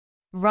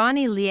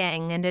Ronnie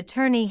Liang and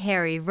attorney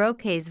Haryy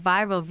Roque's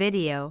viral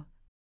video.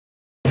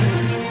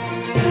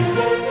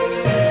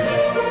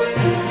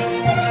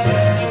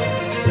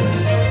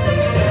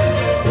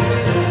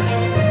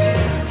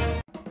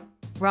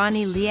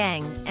 Ronnie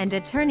Liang and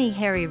attorney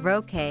Haryy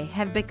Roque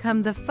have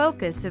become the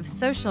focus of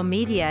social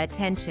media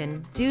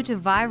attention due to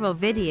viral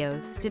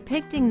videos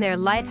depicting their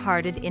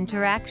light-hearted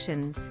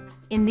interactions.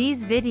 In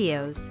these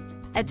videos,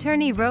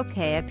 attorney Roque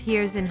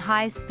appears in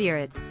high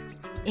spirits,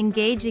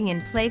 engaging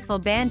in playful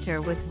banter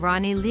with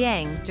Ronnie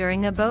Liang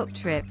during a boat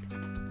trip,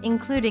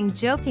 including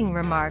joking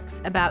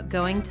remarks about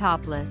going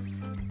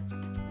topless.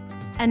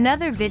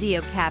 Another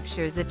video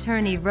captures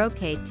attorney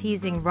Roque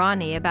teasing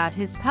Ronnie about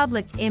his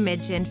public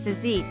image and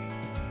physique.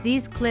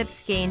 These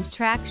clips gained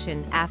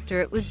traction after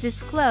it was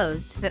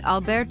disclosed that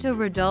Alberto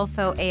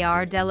Rodolfo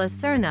A.R. de la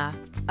Serna,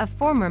 a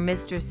former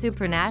Mister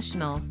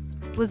Supranational,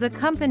 was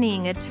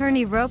accompanying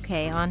attorney Roque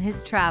on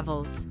his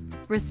travels.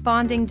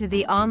 Responding to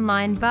the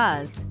online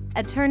buzz,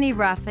 attorney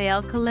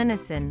Rafael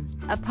Calinisan,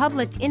 a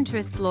public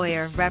interest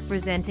lawyer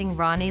representing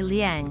Ronnie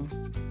Liang,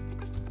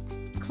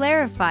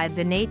 clarified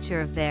the nature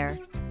of their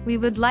 "We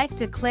would like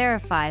to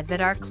clarify that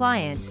our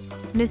client,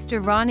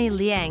 Mr. Ronnie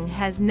Liang,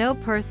 has no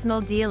personal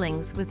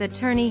dealings with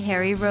attorney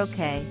Haryy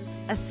Roque,"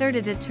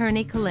 asserted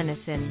attorney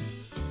Calinisan.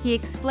 He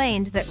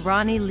explained that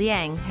Ronnie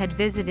Liang had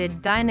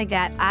visited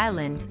Dinagat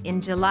Island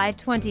in July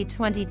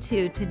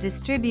 2022 to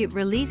distribute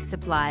relief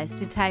supplies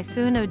to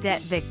Typhoon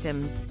Odette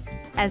victims,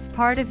 as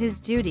part of his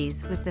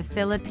duties with the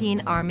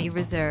Philippine Army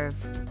Reserve.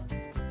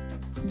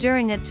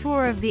 During a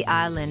tour of the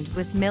island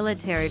with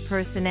military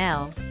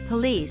personnel,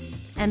 police,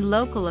 and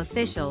local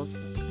officials,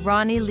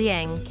 Ronnie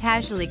Liang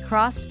casually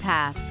crossed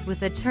paths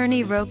with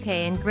attorney Roque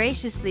and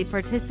graciously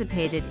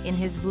participated in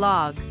his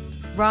vlog.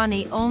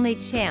 Ronnie only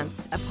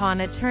chanced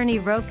upon attorney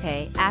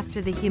Roque after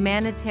the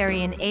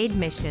humanitarian aid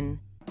mission.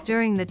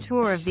 During the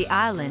tour of the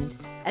island,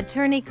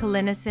 attorney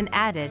Calinisan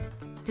added,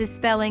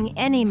 dispelling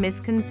any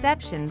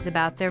misconceptions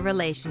about their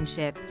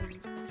relationship.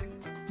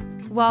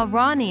 While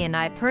Ronnie and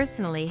I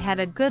personally had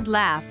a good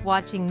laugh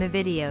watching the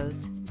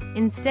videos,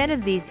 instead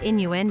of these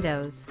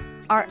innuendos,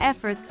 our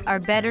efforts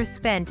are better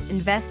spent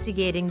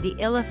investigating the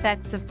ill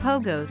effects of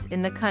pogos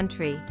in the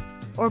country,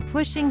 or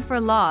pushing for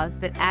laws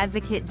that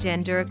advocate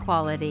gender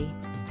equality.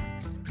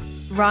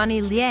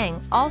 Ronnie Liang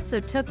also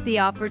took the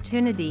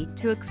opportunity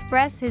to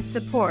express his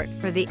support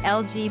for the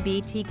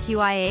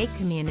LGBTQIA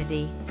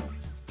community.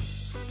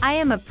 "I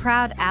am a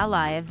proud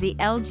ally of the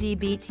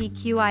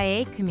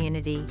LGBTQIA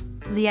community,"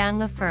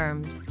 Liang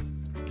affirmed.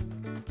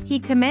 He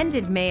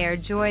commended Mayor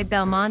Joy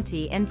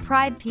Belmonte and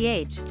Pride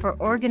PH for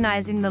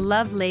organizing the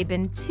Love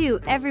Laban to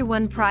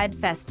Everyone Pride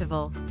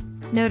Festival,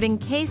 noting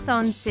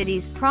Quezon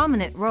City's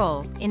prominent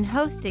role in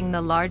hosting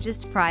the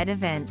largest Pride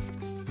event.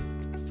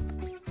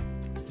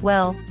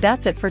 Well,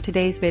 that's it for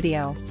today's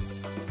video.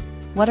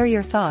 What are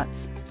your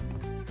thoughts?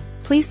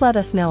 Please let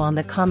us know on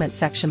the comment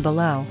section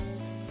below.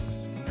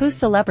 Whose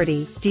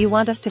celebrity do you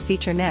want us to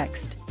feature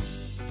next?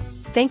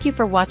 Thank you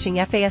for watching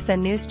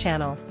FASN News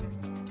Channel.